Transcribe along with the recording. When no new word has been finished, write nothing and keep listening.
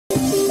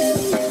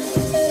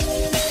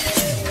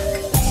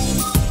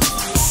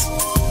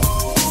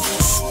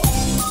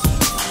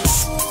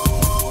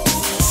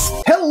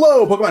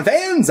Hello, Pokemon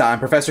fans! I'm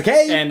Professor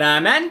K. And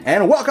I'm N.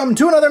 And welcome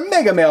to another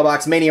Mega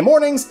Mailbox Mania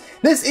Mornings.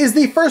 This is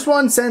the first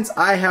one since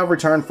I have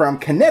returned from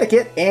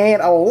Connecticut,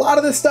 and a lot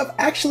of this stuff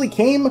actually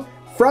came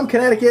from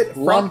Connecticut.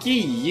 Lucky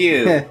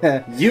you.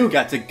 You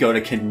got to go to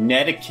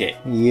Connecticut.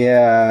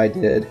 Yeah, I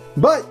did.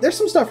 But there's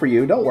some stuff for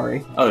you, don't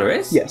worry. Oh, there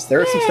is? Yes,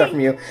 there is some stuff from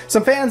you.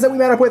 Some fans that we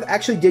met up with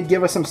actually did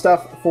give us some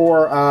stuff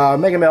for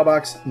Mega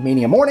Mailbox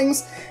Mania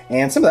Mornings,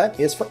 and some of that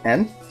is for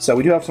N, so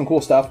we do have some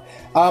cool stuff.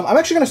 I'm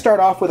actually going to start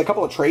off with a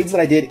couple of trades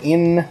that I did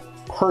in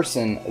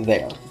person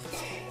there.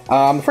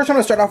 The first one I'm going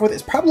to start off with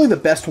is probably the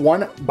best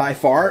one by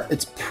far.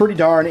 It's pretty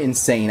darn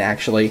insane,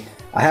 actually.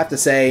 I have to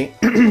say,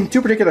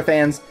 two particular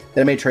fans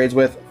that I made trades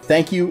with,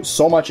 thank you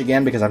so much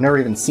again, because I've never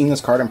even seen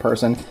this card in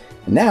person.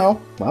 And now,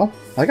 well,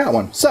 I got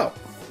one. So,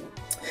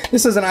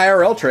 this is an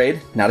IRL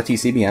trade, not a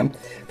TCBM.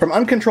 From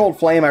Uncontrolled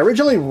Flame, I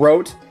originally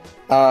wrote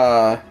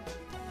the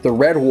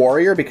Red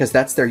Warrior because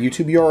that's their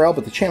YouTube URL,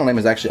 but the channel name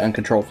is actually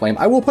Uncontrolled Flame.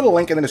 I will put a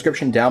link in the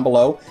description down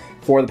below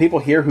for the people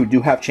here who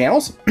do have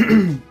channels.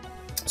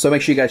 So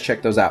make sure you guys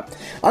check those out.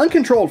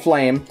 Uncontrolled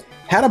Flame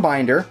had a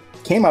binder,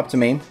 came up to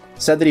me,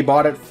 said that he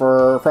bought it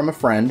from a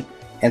friend,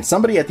 and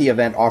somebody at the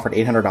event offered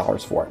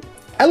 $800 for it.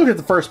 I looked at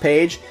the first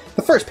page.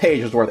 The first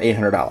page was worth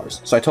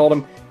 $800. So I told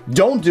him,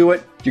 don't do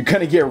it. You're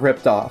going to get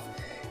ripped off.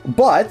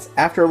 But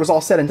after it was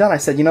all said and done, I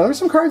said, you know, there's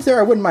some cards there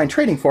I wouldn't mind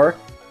trading for.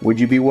 Would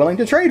you be willing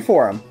to trade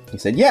for them? He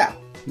said, yeah.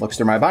 Looks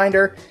through my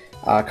binder,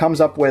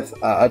 comes up with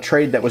a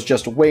trade that was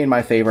just way in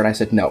my favor, and I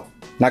said, no,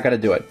 not going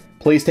to do it.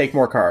 Please take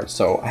more cards.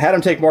 So I had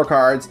him take more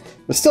cards.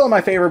 It was still in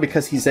my favor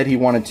because he said he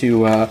wanted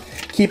to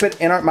keep it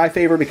in my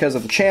favor because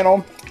of the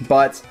channel,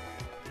 but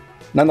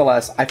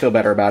nonetheless, I feel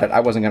better about it. I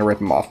wasn't going to rip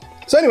him off.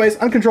 So anyways,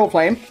 Uncontrolled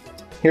Flame,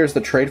 here's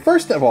the trade.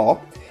 First of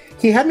all,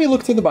 he had me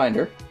look through the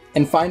binder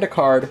and find a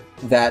card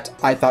that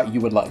I thought you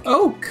would like.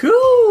 Oh,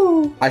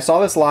 cool! I saw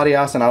this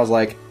Latias and I was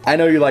like, I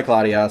know you like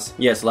Latias.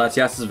 Yes,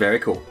 Latias is very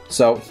cool.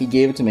 So he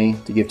gave it to me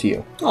to give to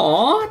you.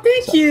 Aw,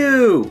 thank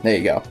you! There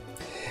you go.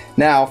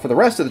 Now, for the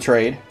rest of the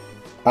trade,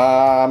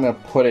 I'm going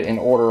to put it in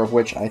order of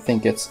which I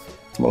think it's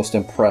most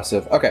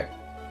impressive. Okay.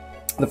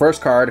 The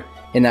first card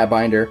in that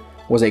binder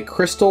was a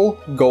Crystal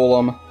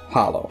Golem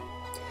Holo.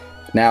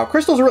 Now,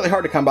 crystals are really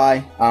hard to come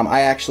by.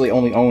 I actually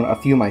only own a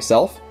few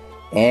myself,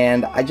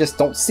 and I just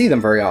don't see them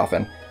very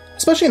often,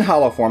 especially in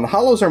holo form. The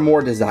holos are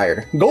more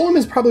desired. Golem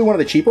is probably one of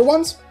the cheaper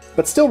ones,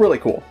 but still really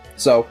cool.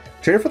 So,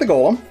 traded for the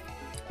Golem.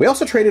 We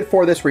also traded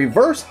for this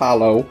reverse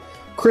holo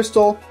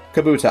Crystal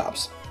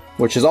Kabutops,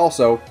 which is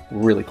also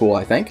really cool,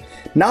 I think.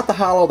 Not the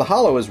holo. The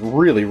holo is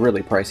really,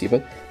 really pricey,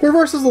 but the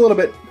reverse is a little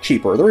bit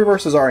cheaper. The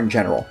reverses are in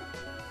general.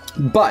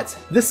 But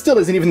this still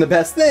isn't even the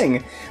best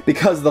thing,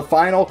 because the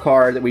final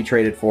card that we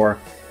traded for,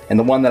 and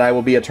the one that I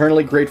will be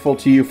eternally grateful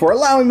to you for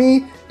allowing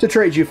me to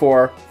trade you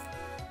for,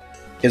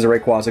 is a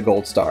Rayquaza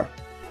Gold Star.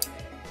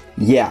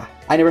 Yeah,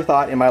 I never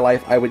thought in my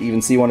life I would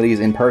even see one of these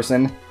in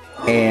person,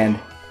 and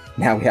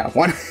now we have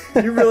one.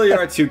 You really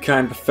are too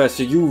kind,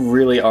 Professor. You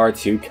really are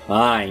too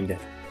kind.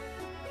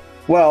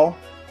 Well,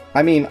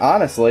 I mean,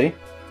 honestly,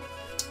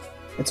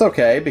 it's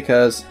okay,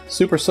 because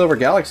Super Silver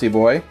Galaxy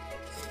Boy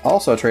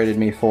also traded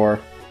me for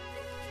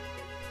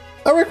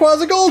a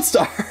Rayquaza Gold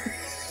Star.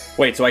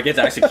 Wait, so I get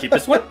to actually keep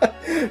this one?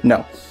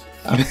 No.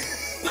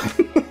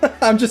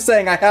 I'm just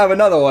saying I have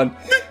another one.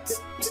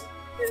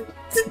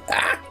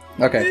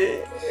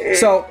 Okay.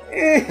 So,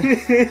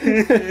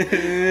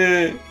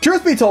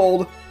 truth be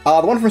told,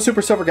 the one from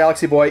Super Silver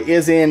Galaxy Boy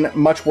is in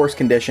much worse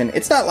condition.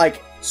 It's not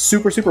like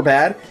super, super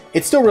bad.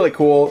 It's still really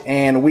cool,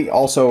 and we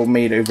also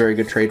made a very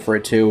good trade for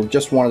it too.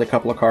 Just wanted a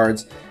couple of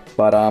cards.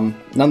 But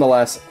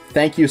nonetheless,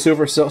 thank you,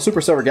 Super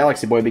Silver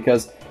Galaxy Boy,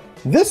 because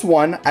this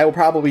one I will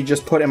probably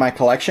just put in my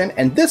collection,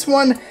 and this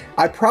one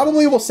I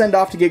probably will send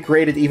off to get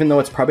graded, even though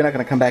it's probably not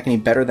going to come back any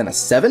better than a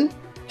 7,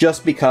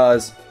 just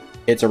because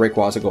it's a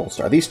Rayquaza Gold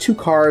Star. These two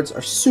cards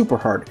are super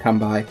hard to come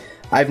by.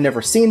 I've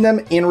never seen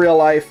them in real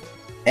life,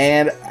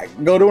 and I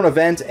go to an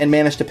event and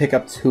managed to pick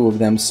up 2 of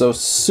them. So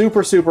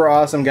super, super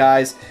awesome,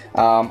 guys.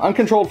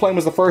 Uncontrolled Flame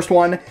was the first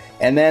one,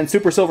 and then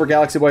Super Silver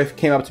Galaxy Boy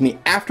came up to me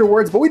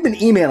afterwards, but we'd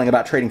been emailing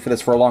about trading for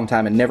this for a long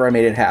time and never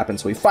made it happen,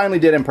 so we finally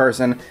did in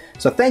person.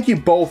 So thank you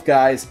both,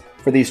 guys,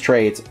 for these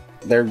trades.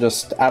 They're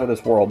just out of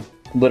this world,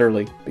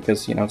 literally,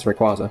 because, you know, it's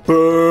Rayquaza.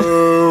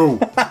 Boo!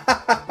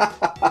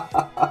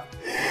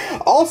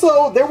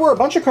 Also, there were a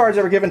bunch of cards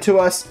that were given to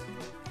us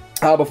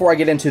before I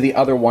get into the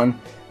other one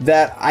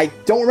that I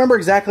don't remember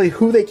exactly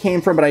who they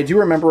came from, but I do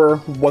remember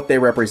what they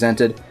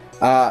represented.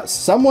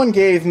 Someone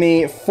gave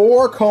me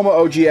 4 Coma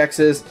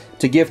OGXs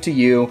to give to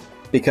you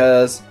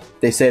because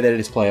they say that it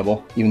is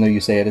playable, even though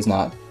you say it is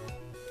not.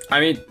 I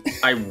mean,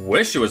 I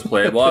wish it was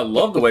playable. I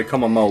love the way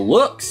Komomo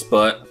looks,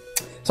 but...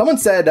 Someone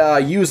said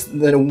use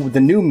the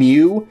new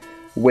Mew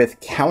with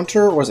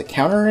counter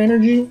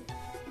energy?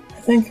 I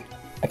think?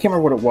 I can't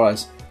remember what it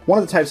was. One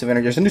of the types of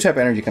energy. There's a new type of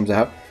energy comes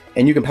out,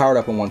 and you can power it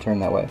up in one turn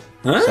that way.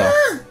 Huh?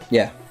 So,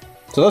 yeah.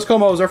 So those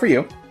Komos are for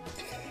you.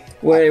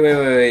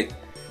 Wait.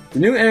 The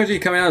new energy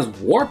coming out is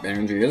warp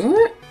energy, isn't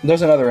it?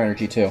 There's another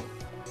energy too.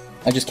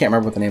 I just can't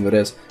remember what the name of it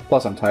is.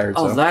 Plus, I'm tired.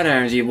 Oh, so. that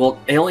energy. Well,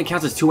 it only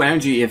counts as 2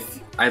 energy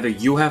if either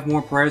you have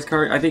more prize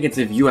cards. I think it's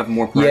if you have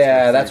more prize cards.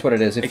 Yeah, that's what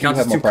it is. If it you counts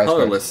have as more 2 prize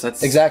colorless. cards.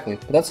 That's exactly.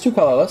 But that's 2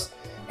 colorless.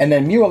 And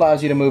then Mew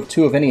allows you to move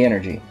 2 of any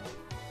energy.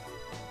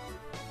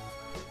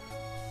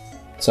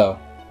 So,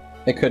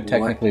 it could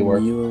technically work.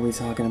 What Mew are we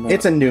talking about?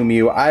 It's a new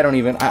Mew. I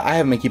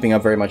haven't been keeping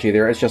up very much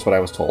either. It's just what I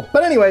was told.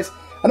 But anyways,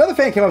 another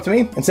fan came up to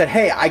me and said,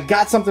 hey, I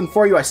got something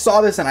for you. I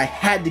saw this and I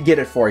had to get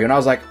it for you. And I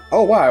was like,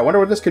 oh, wow, I wonder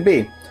what this could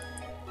be.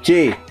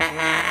 Gee,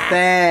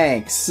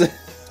 thanks.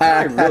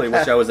 I really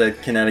wish I was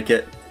at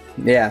Connecticut.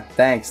 Yeah,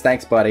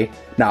 thanks, buddy.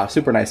 Nah,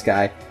 super nice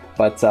guy,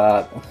 but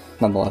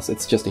nonetheless,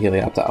 it's just a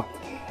Helioptile.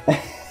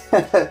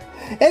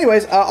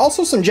 Anyways,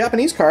 also some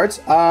Japanese cards.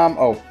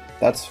 Oh,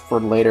 that's for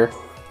later.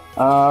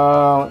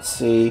 Let's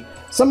see.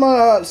 Some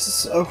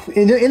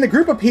in the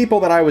group of people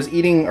that I was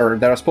eating, or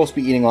that I was supposed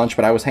to be eating lunch,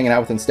 but I was hanging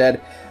out with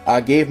instead,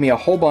 gave me a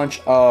whole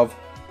bunch of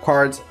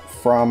cards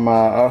from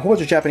a whole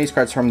bunch of Japanese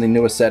cards from the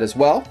newest set as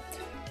well,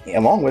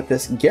 along with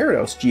this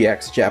Gyarados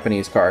GX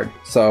Japanese card.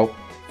 So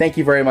thank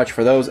you very much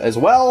for those as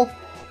well.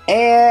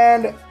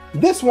 And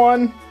this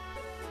one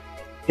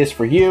is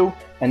for you,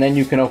 and then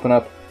you can open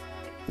up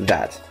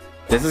that.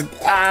 This is...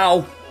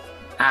 Ow!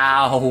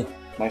 Ow!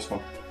 Nice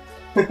one.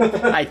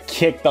 I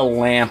kicked the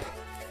lamp.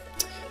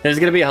 There's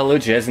gonna be a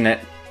Halucha, isn't it?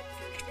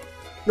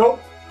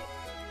 Nope.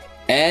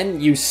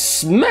 And you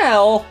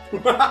smell...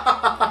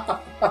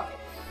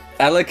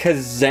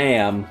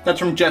 Alakazam. That's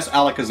from Jess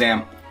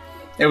Alakazam.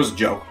 It was a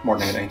joke, more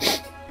than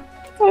anything.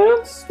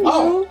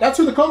 Oh, that's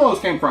who the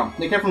Komos came from.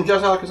 They came from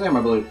Jess Alakazam,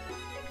 I believe.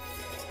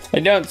 I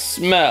don't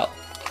smell.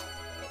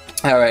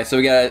 Alright, so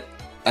we got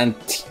an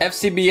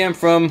FCBM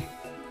from...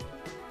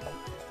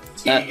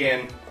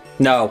 Tegan.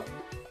 No.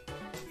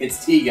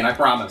 It's Tegan, I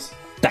promise.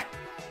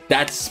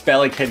 That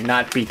spelling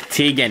cannot be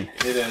Tegan.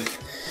 It is.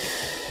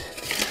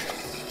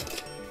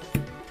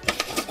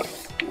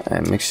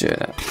 Alright, make sure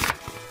that...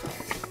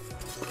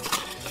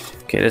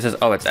 Okay, this is...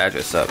 Oh, it's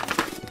address up.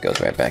 It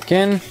goes right back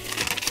in.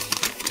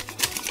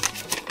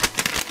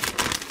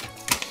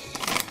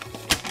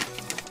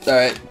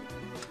 Alright.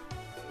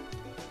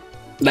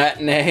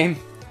 That name.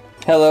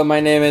 Hello, my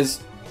name is...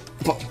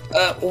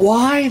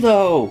 why,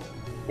 though?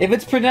 If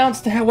it's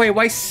pronounced that way,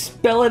 why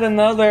spell it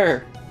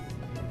another?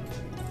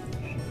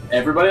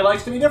 Everybody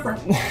likes to be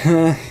different.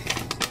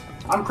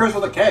 I'm Chris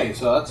with a K,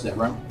 so that's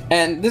different.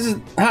 And this is...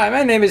 Hi,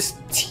 my name is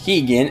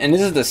Tegan, and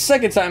this is the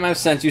second time I've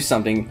sent you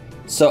something.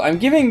 So I'm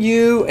giving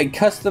you a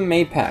custom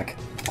made pack.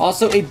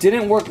 Also, it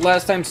didn't work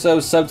last time, so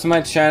sub to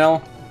my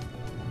channel.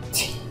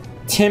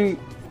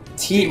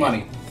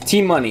 T-Money.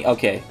 T-Money,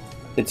 okay.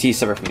 The T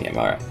separate from the M,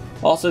 alright.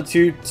 Also,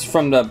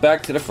 from the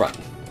back to the front.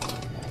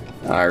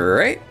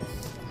 Alright.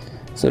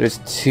 So there's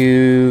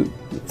 2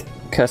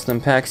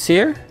 custom packs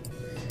here.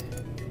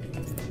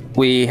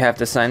 We have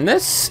to sign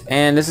this,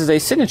 and this is a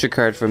signature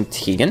card from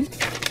Tegan.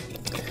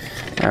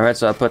 Alright,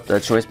 so I'll put the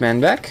choice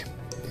band back.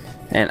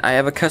 And I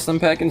have a custom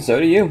pack, and so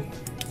do you.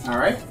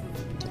 Alright.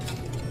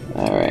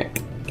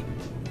 Alright.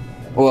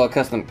 Well, a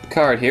custom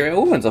card here.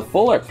 Oh, it's a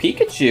full art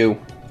Pikachu.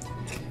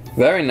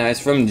 Very nice,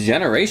 from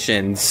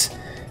Generations.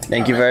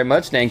 Thank you very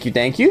much. Thank you,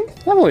 thank you.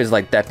 I've always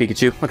liked that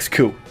Pikachu. Looks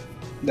cool.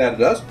 That it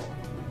does.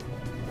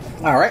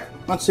 Alright,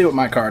 let's see what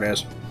my card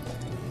is.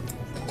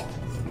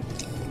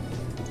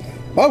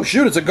 Oh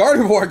shoot, it's a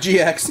Gardevoir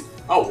GX!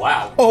 Oh,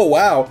 wow. Oh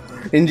wow,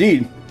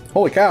 indeed.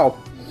 Holy cow.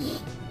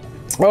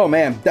 Oh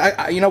man,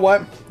 you know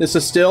what? This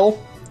is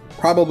still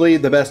probably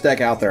the best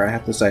deck out there, I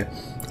have to say.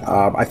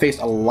 I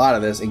faced a lot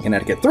of this in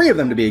Connecticut, 3 of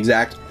them to be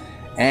exact,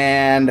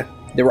 and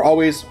they were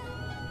always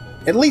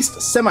at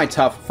least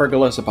semi-tough for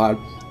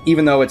Golisopod,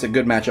 even though it's a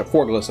good matchup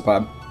for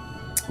Golisopod.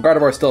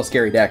 Gardevoir is still a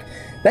scary deck.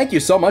 Thank you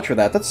so much for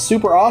that. That's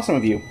super awesome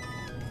of you.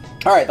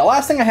 Alright, the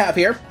last thing I have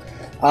here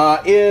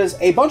is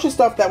a bunch of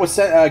stuff that was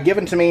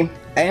given to me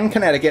in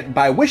Connecticut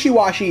by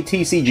Wishy-Washy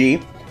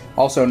TCG,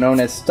 also known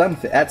as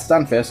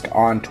Stunfisk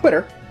on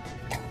Twitter.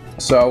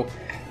 So,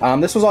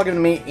 this was all given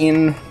to me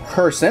in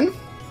person.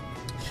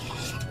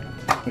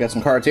 We got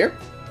some cards here.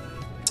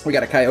 We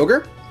got a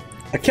Kyogre,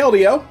 a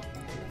Keldeo,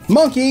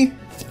 Monkey,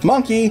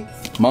 Monkey,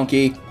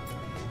 Monkey,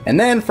 and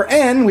then for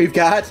N, we've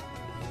got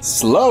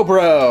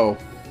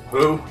Slowbro.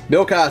 Who?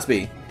 Bill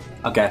Cosby.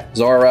 Okay.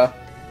 Zora.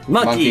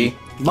 Monkey.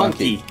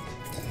 Monkey.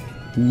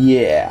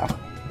 Yeah.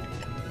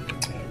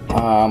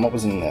 What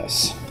was in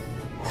this?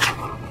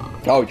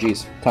 Oh,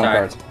 geez. Ton of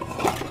cards.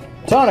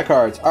 Ton of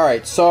cards.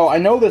 Alright, so I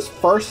know this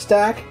first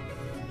stack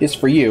is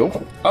for you.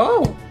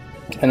 Oh.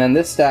 And then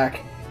this stack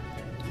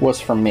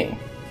was for me.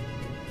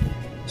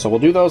 So we'll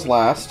do those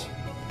last,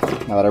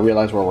 now that I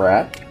realize where we're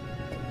at.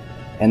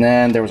 And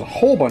then there was a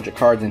whole bunch of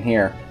cards in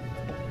here.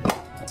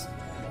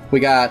 We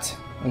got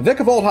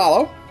Vikavolt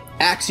Hollow,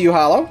 Axew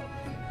Hollow,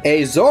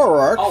 a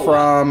Zoroark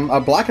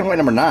from Black and White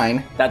number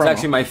 9. That's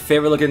actually my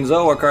favorite looking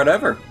Zoroark card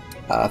ever.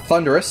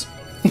 Thundurus.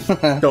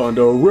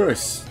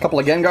 Thundurus. A couple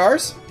of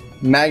Gengars,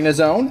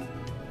 Magnezone,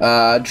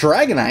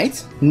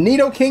 Dragonite,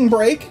 Nidoking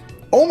Break,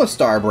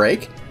 Omastar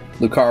Break,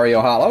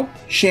 Lucario Hollow,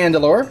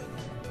 Chandelure,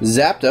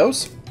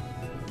 Zapdos,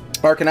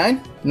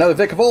 Arcanine, another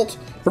Vikavolt,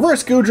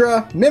 Reverse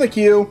Goodra,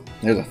 Mimikyu,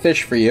 there's a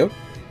fish for you,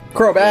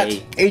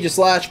 Crobat, Hey.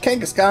 Aegislash,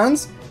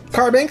 Kangaskhan's,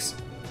 Carbinks,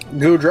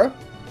 Goodra,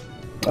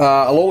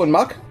 Alolan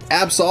Muck,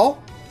 Absol,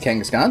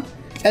 Kangaskhan,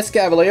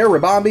 Escavalier,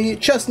 Ribombee,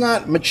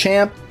 Chestnut,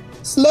 Machamp,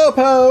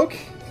 Slowpoke,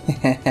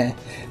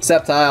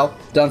 Sceptile,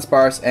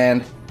 Dunsparce,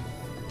 and...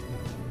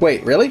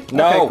 Wait, really?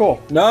 No. Okay,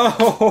 cool. No.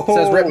 It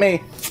says rip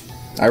me.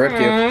 I ripped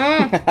you.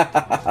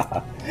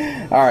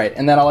 Alright,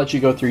 and then I'll let you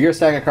go through your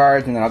stack of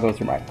cards, and then I'll go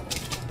through mine.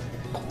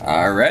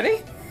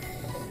 Alrighty.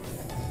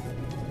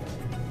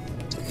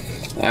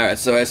 Alright,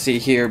 so I see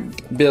here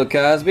Bill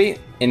Cosby,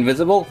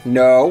 Invisible,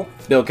 no,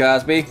 Bill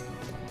Cosby,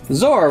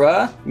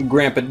 Zora,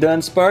 Grandpa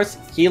Dunsparce,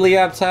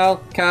 Helioptile,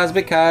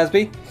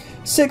 Cosby,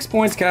 6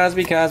 points,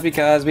 Cosby.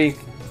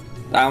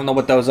 I don't know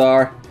what those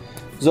are.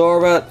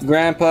 Zora,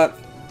 Grandpa,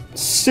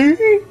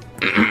 Celio,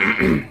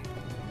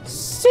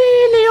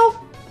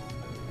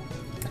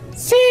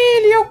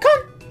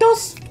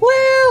 Cactus,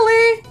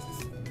 Lily.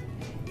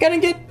 Gonna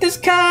get this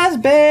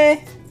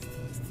Cosby.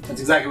 That's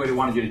exactly what he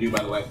wanted you to do,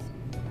 by the way.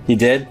 He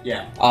did?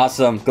 Yeah.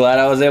 Awesome. Glad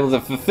I was able to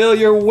fulfill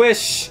your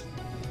wish.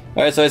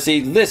 Alright, so I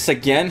see this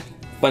again.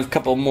 A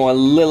couple more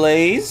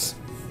lilies.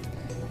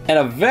 And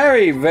a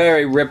very,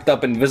 very ripped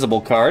up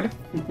invisible card.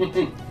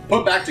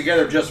 Put back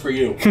together just for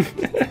you.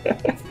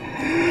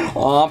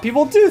 Aw,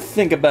 people do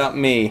think about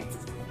me.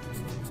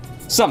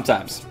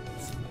 Sometimes.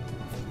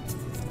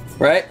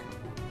 Right?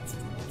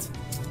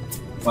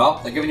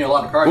 Well, they're giving you a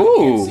lot of cards Ooh. you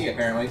can't see,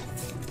 apparently.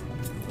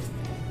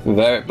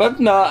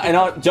 But no, I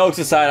know, jokes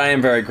aside, I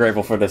am very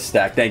grateful for this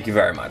stack. Thank you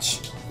very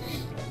much.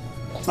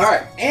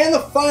 Alright, and the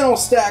final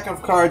stack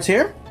of cards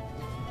here.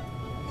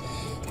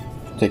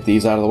 Take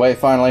these out of the way,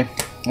 finally.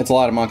 It's a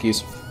lot of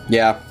monkeys.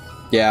 Yeah.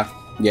 And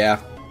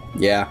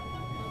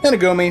a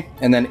Goomy,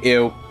 and then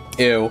ew.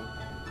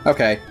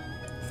 Okay.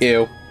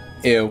 Ew.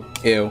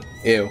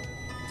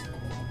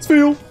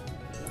 Spheal.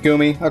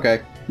 Goomy,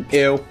 okay.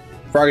 Ew.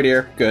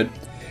 Frogadier, good.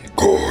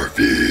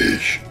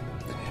 Corfish.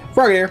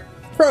 Frogadier.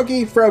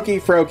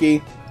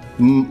 Froakie.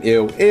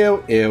 Ew.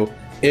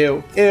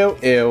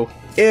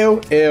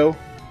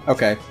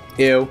 Okay.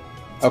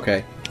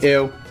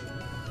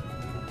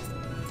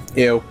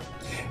 Ew.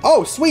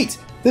 Oh, sweet!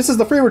 This is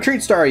the free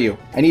retreat star you.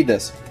 I need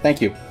this.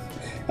 Thank you.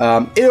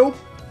 Ew.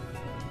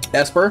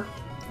 Esper.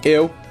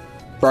 Ew.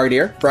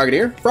 Frogadier.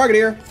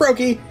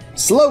 Froakie.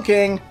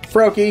 Slowking.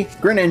 Froakie.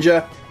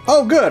 Greninja.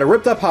 Oh, good. A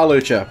ripped up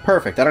Hawlucha.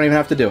 Perfect. I don't even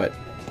have to do it.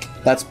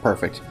 That's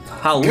perfect.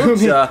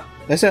 Hawlucha.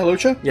 Did I say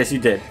Hawlucha? Yes, you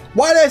did.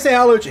 Why did I say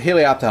Hawlucha?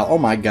 Helioptile. Oh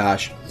my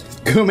gosh.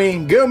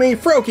 Goomy.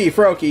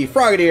 Froakie.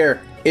 Frogadier.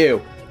 Ew.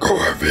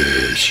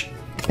 Corvish.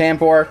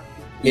 Panpour.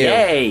 Ew.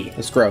 Yay.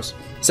 It's gross.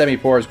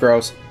 Semipour is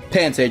gross.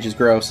 Pansage is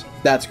gross.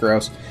 That's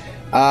gross.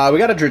 We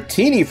got a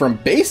Dratini from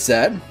base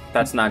set.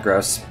 That's not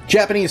gross.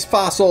 Japanese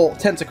Fossil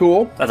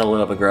Tentacool. That's a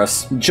little bit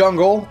gross.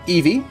 Jungle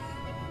Eevee.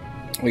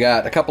 We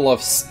got a couple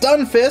of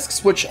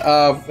Stunfisks, which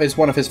is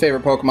one of his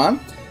favorite Pokemon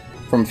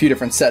from a few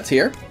different sets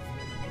here.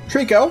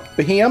 Trico,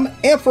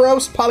 Behemoth,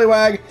 Ampharos,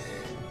 Poliwag,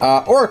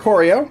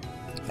 Oricorio,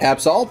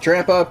 Absol,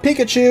 Drampa,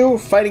 Pikachu,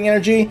 Fighting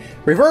Energy,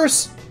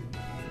 Reverse,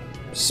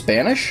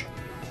 Spanish,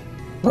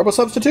 Robo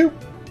Substitute.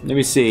 Let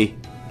me see.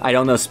 I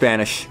don't know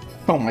Spanish.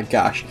 Oh my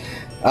gosh.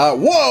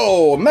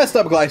 Whoa! Messed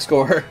up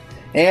Gliscor.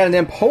 And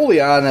an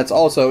Empoleon that's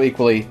also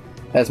equally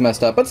as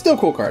messed up, but still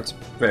cool cards.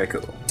 Very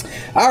cool.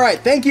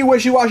 Alright, thank you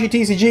Wishy Washy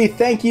TCG.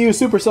 Thank you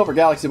Super Silver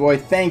Galaxy Boy.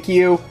 Thank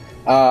you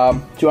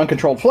to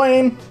Uncontrolled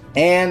Flame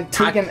and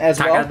Tegan as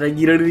well.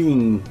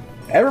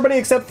 Everybody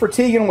except for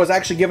Tegan was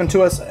actually given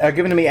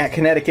to me at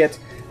Connecticut.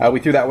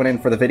 We threw that one in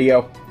for the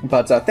video.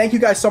 But thank you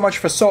guys so much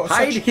for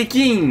Tide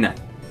Hagin.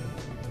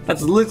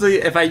 That's literally,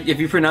 if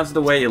you pronounce it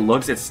the way it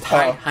looks, it's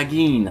Tide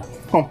Hagin.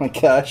 Oh my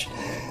gosh.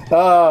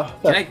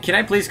 Can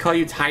I please call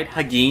you Tide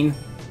Hagin?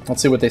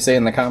 Let's see what they say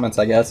in the comments,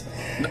 I guess.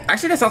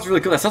 Actually, that sounds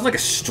really cool. That sounds like a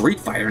Street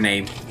Fighter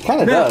name.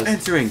 Kind of does.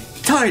 Entering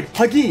Tide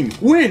Hagin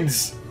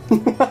wins.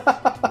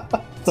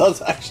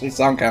 Does actually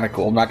sound kind of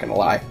cool, I'm not going to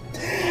lie.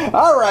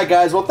 Alright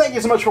guys, well thank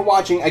you so much for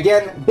watching.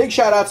 Again, big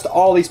shout outs to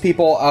all these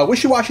people.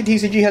 Wishy Washy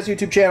TCG has a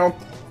YouTube channel.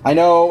 I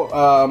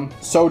know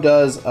so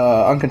does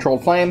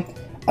Uncontrolled Flame.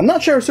 I'm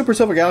not sure if Super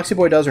Silver Galaxy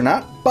Boy does or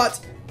not,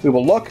 but we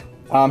will look.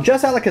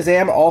 Just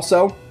Alakazam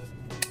also,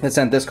 that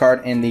sent this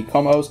card in the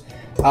Komos,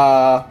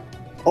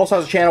 also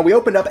has a channel. We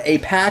opened up a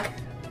pack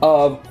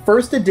of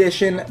first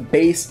edition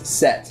base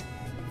set.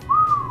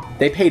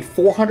 They paid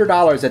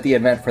 $400 at the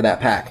event for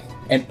that pack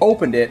and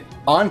opened it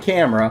on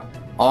camera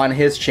on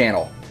his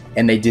channel,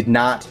 and they did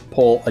not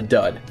pull a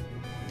dud.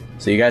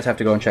 So you guys have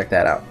to go and check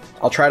that out.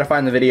 I'll try to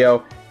find the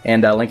video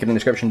and link it in the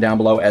description down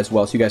below as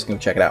well, so you guys can go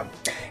check it out.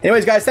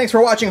 Anyways, guys, thanks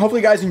for watching.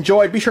 Hopefully you guys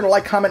enjoyed. Be sure to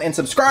like, comment, and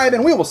subscribe,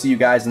 and we will see you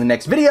guys in the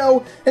next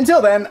video.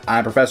 Until then,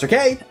 I'm Professor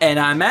K. And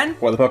I'm Men.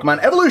 For the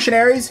Pokemon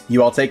Evolutionaries,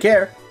 you all take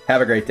care.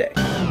 Have a great day.